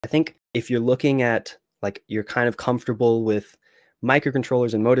I think if you're looking at, like, you're kind of comfortable with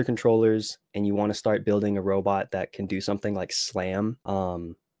microcontrollers and motor controllers, and you want to start building a robot that can do something like slam,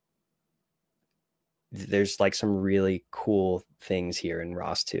 there's like some really cool things here in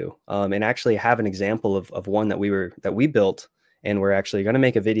ROS 2. And actually have an example of one that we built, and we're actually going to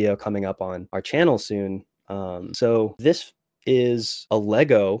make a video coming up on our channel soon. So this is a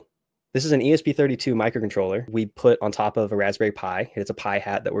Lego. This is an ESP32 microcontroller we put on top of a Raspberry Pi. It's a Pi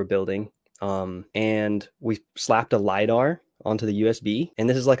hat that we're building. And we slapped a LiDAR onto the USB. And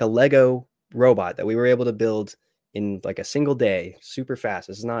this is like a Lego robot that we were able to build in like a single day, super fast.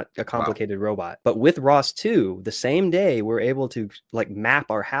 This is not a complicated robot. But with ROS 2, the same day, we're able to like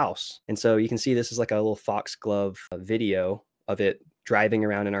map our house. And so you can see this is like a little foxglove video of it driving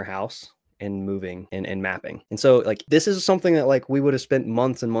around in our house and moving and mapping. And so like this is something that like we would have spent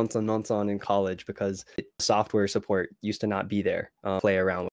months and months and months on in college, because software support used to not be there. Play around with